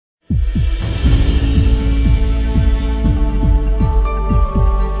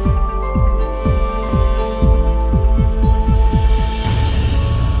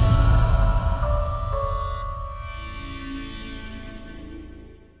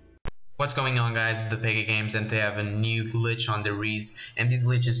What's going on, guys? It's ThePegiGames, and they have a new glitch on the Riese, and this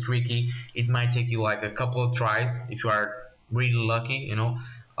glitch is tricky. It might take you like a couple of tries if you are really lucky,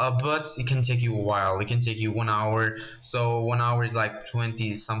 but it can take you a while. It can take you 1 hour. So 1 hour is like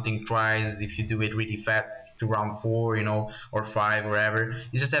 20 something tries if you do it really fast to round 4, or 5, or whatever.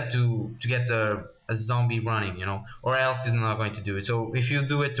 You just have to get a zombie running, or else it's not going to do it. So if you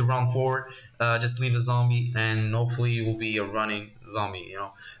do it to round 4, just leave a zombie and hopefully it will be a running zombie,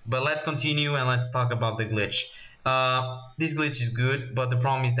 But let's continue and let's talk about the glitch. This glitch is good, but the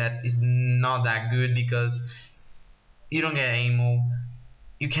problem is that it's not that good because you don't get ammo.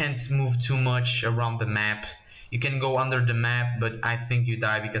 You can't move too much around the map. You can go under the map, but I think you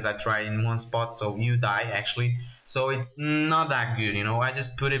die because I tried in one spot, so you die actually. So it's not that good, I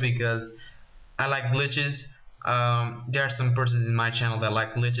just put it because I like glitches. There are some persons in my channel that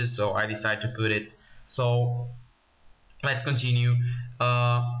like glitches, so I decided to put it. So let's continue.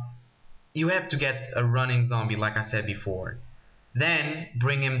 You have to get a running zombie, like I said before. Then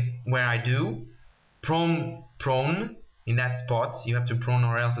bring him where I do. Prone in that spot. You have to prone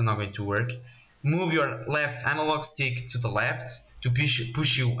or else it's not going to work. Move your left analog stick to the left to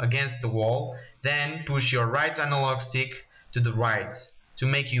push you against the wall. Then push your right analog stick to the right to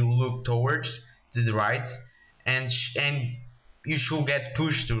make you look towards to the right, and you should get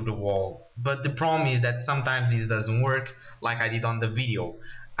pushed through the wall. But the problem is that sometimes this doesn't work like I did on the video.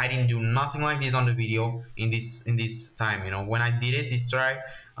 I didn't do nothing like this on the video in this time. When I did it this try,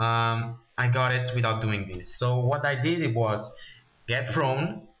 I got it without doing this. So what I did was get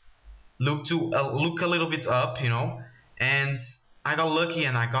prone, look a little bit up, and I got lucky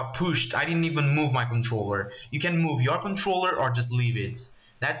and I got pushed. I didn't even move my controller. You can move your controller or just leave it.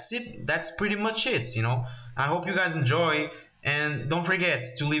 That's it. That's pretty much it, I hope you guys enjoy, and don't forget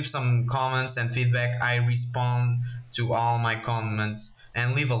to leave some comments and feedback. I respond to all my comments,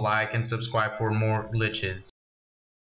 and leave a like and subscribe for more glitches.